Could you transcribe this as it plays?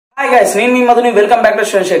Hi guys, నేను మీ మధుని welcome back to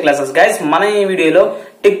student classes. Guys మన ఈ వీడియోలో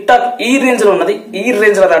టిక్ టాక్ ఈ రేంజ్ లో ఉన్నది, ఈ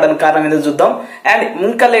రేంజ్ లో రావడానికి కారణం ఏంటో చూద్దాం. అండ్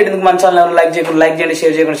ఇంకా లేట్ ఎందుకు మన ఛానల్ ఎవరు లైక్ చేయండి,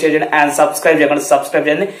 షేర్ చేయండి అండ్ సబ్స్క్రైబ్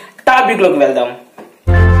చేయండి. టాపిక్ లోకి వెళ్దాం.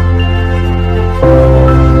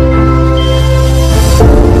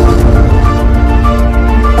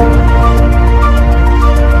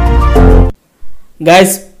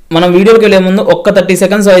 గైస్ మనం వీడియోకి వెళ్ళే ముందు ఒక్క 30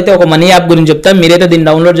 సెకండ్స్ అయితే ఒక మనీ యాప్ గురించి చెప్తాం. మీరైతే దీన్ని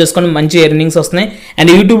డౌన్లోడ్ చేసుకొని మంచి ఎర్నింగ్స్ వస్తున్నాయి. అండ్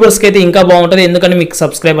యూట్యూబర్స్కి అయితే ఇంకా బాగుంటుంది, ఎందుకంటే మీకు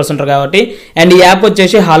సబ్స్క్రైబర్స్ ఉంటారు కాబట్టి. అండ్ ఈ యాప్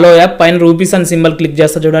వచ్చేసి హలో యాప్. పైన రూపీస్ అని సింబల్ క్లిక్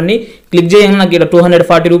చేస్తా చూడండి. క్లిక్ చేయగానే నాకు ఇక్కడ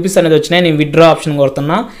 240 రూపీస్ అనేది వచ్చినాయి. నేను విత్డ్రా ఆప్షన్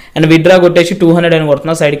కొడుతున్నా. అండ్ విత్డ్రా కొట్టేసి 200 అని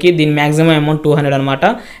కొడుతున్నా సైడ్కి. దీని మాక్సిమం అమౌంట్ 200 అనమాట.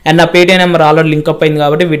 అండ్ నా Paytm number already link up అయింది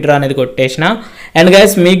కాబట్టి విత్డ్రా అనేది కొట్టేసిన. అండ్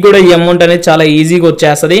గైస్ మీకు కూడా ఈ అమౌంట్ అనేది చాలా ఈజీగా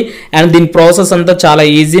వచ్చేస్తుంది. అండ్ దీని ప్రాసెస్ అంతా చాలా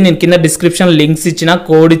ఈజీ. నేను కింద డిస్క్రిప్షన్ లింక్స్ ఇచ్చిన,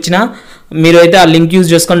 కోడ్ ఇచ్చిన, మీరు అయితే ఆ లింక్ యూజ్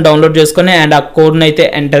చేసుకొని డౌన్లోడ్ చేసుకొని అండ్ ఆ కోడ్ని అయితే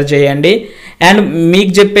ఎంటర్ చేయండి. అండ్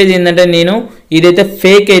మీకు చెప్పేది ఏంటంటే నేను ఇదైతే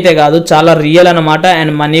ఫేక్ అయితే కాదు, చాలా రియల్ అనమాట.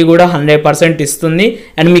 అండ్ మనీ కూడా 100% ఇస్తుంది.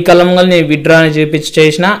 అండ్ మీ కళ్ళంగా నేను విత్డ్రా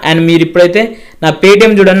చేసిన. అండ్ మీరు ఇప్పుడైతే నా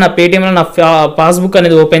పేటిఎం చూడండి, నా పేటిఎంలో నా పాస్బుక్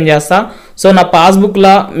అనేది ఓపెన్ చేస్తా. సో నా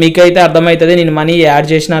పాస్బుక్లో మీకైతే అర్థమవుతుంది నేను మనీ యాడ్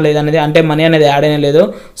చేసినా లేదనేది. అంటే మనీ అనేది యాడ్ అయినా లేదు.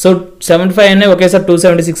 సో 75 అయినాయి, ఒకేసారి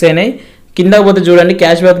 276 అయినాయి. కింద పోతే చూడండి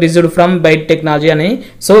cash back received from byte technology అని.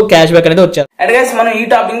 సో క్యాష్ బ్యాక్ అనేది వచ్చారు. అండ్ గైస్ మనం ఈ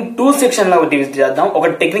టాపిక్ 2 సెక్షన్ లో డివిజన్ చేద్దాం, ఒక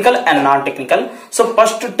technical and non technical. So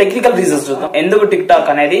first technical reasons చూద్దాం, ఎందుకు టిక్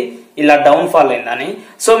టాక్ అనేది ఇలా డౌన్ ఫాల్ అయిందని.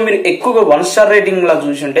 సో మీరు ఎక్కువగా 1 స్టార్ రేటింగ్ లా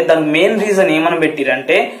చూసుంటే దానికి మెయిన్ రీజన్ ఏమని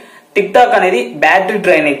పెట్టిరంటే టిక్ టాక్ అనేది బ్యాటరీ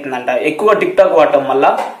డ్రైన్ అవుతుందంట. ఎక్కువగా టిక్ టాక్ వాడటం వల్ల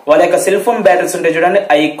వాళ్ళ యొక్క సెల్ ఫోన్ బ్యాటరీస్ ఉంటాయి చూడండి,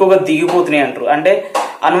 అవి ఎక్కువగా దిగిపోతున్నాయి అంటారు. అంటే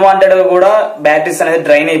అన్వాంటెడ్ గా కూడా బ్యాటరీస్ అనేది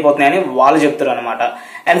డ్రైన్ అయిపోతున్నాయి అని వాళ్ళు చెప్తారు అనమాట.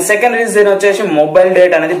 అండ్ సెకండ్ రీజన్ వచ్చేసి మొబైల్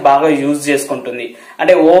డేటా అనేది బాగా యూజ్ చేసుకుంటుంది.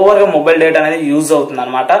 అంటే ఓవర్ గా మొబైల్ డేటా అనేది యూజ్ అవుతుంది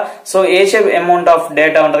అనమాట. So A shape amount of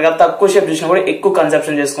data ఉంటుంది కదా, తక్కువ షేప్ చూసినా కూడా ఎక్కువ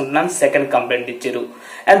కన్సప్షన్ చేసుకుంటున్నాను సెకండ్ కంప్లైంట్ ఇచ్చారు.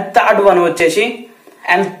 అండ్ థర్డ్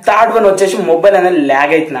వన్ వచ్చేసి మొబైల్ అనేది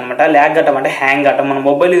ల్యాగ్ అవుతుంది అనమాట. ల్యాగ్ గట్టం అంటే హ్యాంగ్ గట్టం. మనం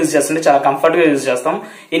మొబైల్ యూజ్ చేస్తుంటే చాలా కంఫర్ట్ గా యూజ్ చేస్తాం.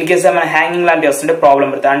 ఇన్ కేసు ఏమైనా హ్యాంగింగ్ లాంటివి వస్తుంటే ప్రాబ్లం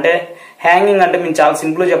పడుతుంది. అంటే హ్యాంగింగ్ అంటే మేము చాలా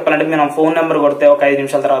సింపుల్ గా చెప్పాలంటే మనం ఫోన్ నెంబర్ కొడితే ఒక 5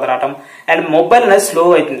 నిమిషాల తర్వాత రావటం. అండ్ మొబైల్ అనేది స్లో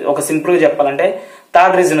అవుతుంది. ఒక సింపుల్ గా చెప్పాలంటే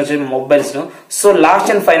థర్డ్ రీజన్ వచ్చేసి mobiles. So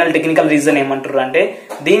last and final technical reason ఏమంటారు అంటే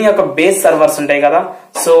దీని యొక్క బేస్ సర్వర్స్ ఉంటాయి కదా,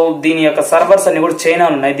 సో దీని యొక్క సర్వర్స్ అన్ని కూడా చైనా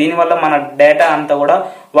ఉన్నాయి. దీని వల్ల మన డేటా అంతా కూడా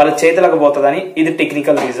వాళ్ళ చేతులకు పోతుందని ఇది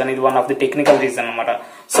టెక్నికల్ రీజన్. ఇది one of the technical reason అనమాట.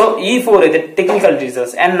 సో ఈ 4 అయితే technical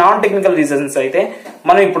reasons. And non technical reasons అయితే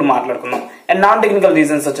మనం ఇప్పుడు మాట్లాడుకుందాం. అండ్ నాన్ టెక్నికల్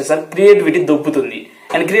రీజన్స్ వచ్చేసరికి క్రియేటివిటీ దొబ్బుతుంది.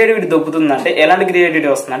 అండ్ క్రియేటివిటీ దొబ్బుతుంది అంటే ఎలాంటి క్రియేటివిటీ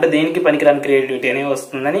వస్తుంది అంటే దేనికి పనికిరాని క్రియేటివిటీ అనేది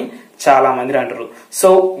వస్తుందని చాలా మంది అంటారు. సో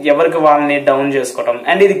ఎవరికి వాళ్ళని డౌన్ చేసుకోవటం.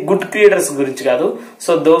 అండ్ ఇది గుడ్ క్రియేటర్స్ గురించి కాదు.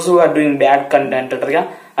 So those who are doing bad content అంటారుగా,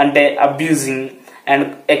 అంటే అబ్యూజింగ్ అండ్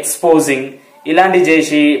ఎక్స్పోజింగ్ ఇలాంటివి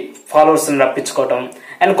చేసి ఫాలోవర్స్ రప్పించుకోవటం.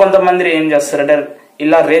 అండ్ కొంతమంది ఏం చేస్తారంటే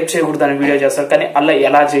ఇలా రేప్ చేయకూడదు అని వీడియో చేస్తారు, కానీ అలా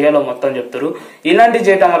ఎలా చేయాలో మొత్తం చెప్తారు. ఇలాంటివి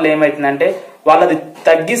చేయటం వల్ల ఏమైతుందంటే వాళ్ళది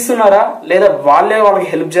తగ్గిస్తున్నారా లేదా వాళ్ళే వాళ్ళకి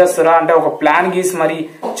హెల్ప్ చేస్తారా అంటే ఒక ప్లాన్ గీసి మరి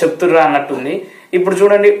చెప్తుర్రా అన్నట్టుంది. ఇప్పుడు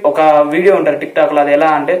చూడండి ఒక వీడియో ఉంటారు టిక్ టాక్ లో, అది ఎలా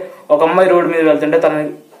అంటే ఒక అమ్మాయి రోడ్డు మీద వెళ్తుంటే తన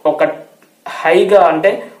ఒక హైగా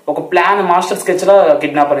అంటే ఒక ప్లాన్ మాస్టర్ స్కెచ్ లా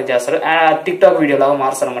కిడ్నాప్ అనేది చేస్తారు. టిక్ టాక్ వీడియో లాగా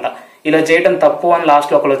మారుస్తారు అనమాట. ఇలా చేయడం తప్పు అని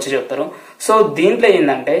లాస్ట్ లో ఒకళ్ళు వచ్చి చెప్తారు. సో దీంట్లో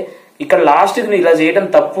ఏంటంటే ఇక్కడ లాస్ట్ కి ఇలా చేయడం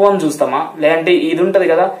తప్పు అని చూస్తామా, లేదంటే ఇది ఉంటది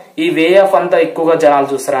కదా ఈ వే ఆఫ్ అంతా ఎక్కువగా జనాలు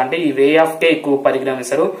చూస్తారా అంటే ఈ వే ఆఫ్ కే ఎక్కువ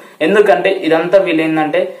పరిగణిస్తారు. ఎందుకంటే ఇదంతా వీళ్ళు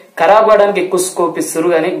ఏంటంటే ఖరాబ్ అవడానికి ఎక్కువ స్కోప్ ఇస్తారు,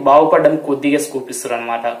 కానీ బాగుపడడానికి కొద్దిగా స్కోప్ ఇస్తారు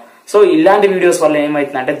అనమాట. సో ఇలాంటి వీడియోస్ వల్ల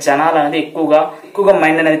ఏమైతుందంటే జనాలు అనేది ఎక్కువగా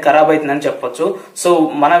మైండ్ అనేది ఖరాబ్ అవుతుందని చెప్పొచ్చు. సో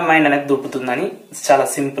మన మైండ్ అనేది దుబ్బుతుందని చాలా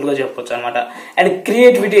సింపుల్ గా చెప్పొచ్చు అనమాట. అండ్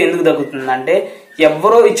క్రియేటివిటీ ఎందుకు తగ్గుతుందంటే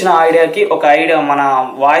ఎవరో ఇచ్చిన ఐడియాకి ఒక ఐడియా మన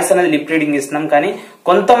వాయిస్ అనేది లిప్ రీడింగ్ ఇస్తున్నాం, కానీ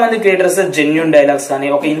కొంతమంది క్రియేటర్స్ జెన్యూన్ డైలాగ్స్ కానీ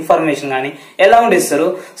ఒక ఇన్ఫర్మేషన్ కానీ ఎలా ఉండిస్తారు.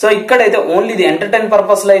 సో ఇక్కడైతే ఓన్లీ ఇది ఎంటర్టైన్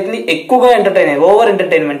పర్పస్ లో అవుతుంది, ఎక్కువగా ఓవర్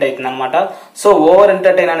ఎంటర్టైన్మెంట్ అవుతుంది అనమాట. సో ఓవర్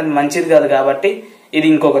ఎంటర్టైన్ అనేది మంచిది కాదు కాబట్టి ఇది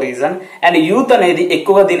ఇంకొక రీజన్. అండ్ యూత్ అనేది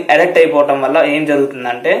ఎక్కువగా దీన్ని అడిక్ట్ అయిపోవడం వల్ల ఏం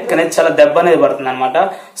జరుగుతుందంటే అనేది చాలా దెబ్బ అనేది పడుతుంది అనమాట.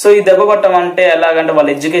 సో ఈ దెబ్బ పట్టడం అంటే ఎలాగంటే వాళ్ళ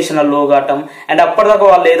ఎడ్యుకేషన్ లో లో కావటం. అండ్ అప్పటిదాకా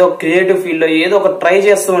వాళ్ళు ఏదో క్రియేటివ్ ఫీల్డ్ లో ఏదో ఒక ట్రై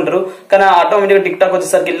చేస్తూ ఉంటారు, కానీ ఆటోమేటిక్ గా టిక్ టాక్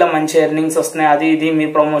వచ్చేసరికి ఇలా మంచి ఎర్నింగ్స్ వస్తున్నాయి, అది ఇది మీ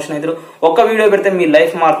ప్రమోషన్ ఎదురు ఒక వీడియో పెడితే మీ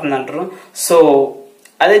లైఫ్ మారుతుంది అంటారు. సో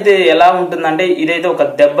అదైతే ఎలా ఉంటుందంటే ఇదైతే ఒక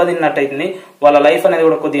దెబ్బ తిన్నట్టు అవుతుంది, వాళ్ళ లైఫ్ అనేది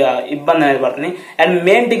కూడా కొద్దిగా ఇబ్బంది అనేది పడుతుంది. అండ్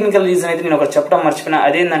మెయిన్ టెక్నికల్ రీజన్ అయితే నేను ఒకటి చెప్పడం మర్చిపోయినా,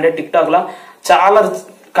 అదేంటంటే టిక్ టాక్ లో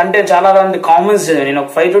చాలా మంది కామెంట్స్ చదివాను నేను.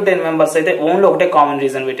 ఒక 5 to 10 మెంబర్స్ అయితే ఓన్లీ ఒకటే కామన్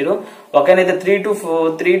రీజన్ పెట్టారు. ఒకనైతే 3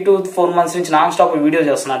 to 4 months నుంచి non stop video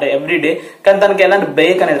చేస్తున్నట్ట every day, కానీ తనకి ఎలాంటి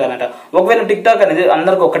బ్రేక్ అనేది రానట. ఒకవేళ టిక్ టాక్ అనేది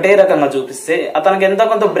అందరికి ఒకటే రకంగా చూపిస్తే అతనికి ఎంత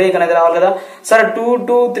కొంత బ్రేక్ అనేది రావాలి కదా. సరే 2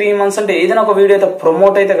 to 3 months అంటే ఏదైనా ఒక వీడియో అయితే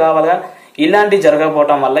ప్రమోట్ అయితే కావాలిగా. ఇలాంటి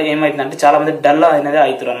జరగకపోవడం వల్ల ఏమైతుందంటే చాలా మంది డల్ అనేది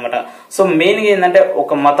అవుతారు అనమాట. సో మెయిన్ గా ఏంటంటే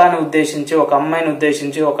ఒక మతాన్ని ఉద్దేశించి, ఒక అమ్మాయిని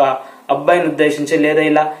ఉద్దేశించి, ఒక అబ్బాయిని ఉద్దేశించి, లేదా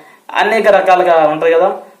ఇలా అనేక రకాలుగా ఉంటాయి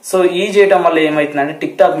కదా. సో ఈ చేయటం వల్ల ఏమైతుందంటే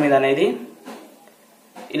టిక్ టాక్ మీద అనేది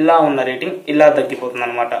ఇలా ఉన్న రేటింగ్ ఇలా తగ్గిపోతుంది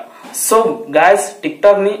అనమాట. సో గాయస్ టిక్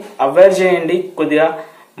టాక్ ని అవాయిడ్ చేయండి. కొద్దిగా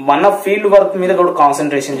మన ఫీల్డ్ వర్క్ మీద కూడా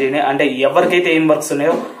కాన్సన్ట్రేషన్ చేయండి. అంటే ఎవరికైతే ఏం వర్క్స్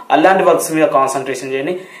ఉన్నాయో అలాంటి వర్క్స్ మీద కాన్సన్ట్రేషన్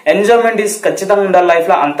చేయండి. ఎంజాయ్మెంట్ ఈస్ ఖచ్చితంగా ఉండాలి లైఫ్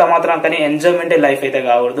లో, అంత మాత్రం. కానీ ఎంజాయ్మెంటే లైఫ్ అయితే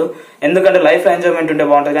కాకూడదు. ఎందుకంటే లైఫ్ లో ఎంజాయ్మెంట్ ఉంటే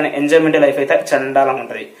బాగుంటుంది, కానీ ఎంజాయ్మెంటే లైఫ్ అయితే చండాలంగా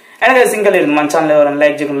ఉంటుంది. అండ్ గైస్ ఇంకా లేదు మన ఛానల్ ఎవరైనా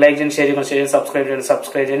లైక్ చేయండి, షేర్ చేయండి,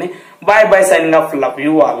 సబ్స్క్రైబ్ చేయండి. Bye signing off, love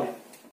you all.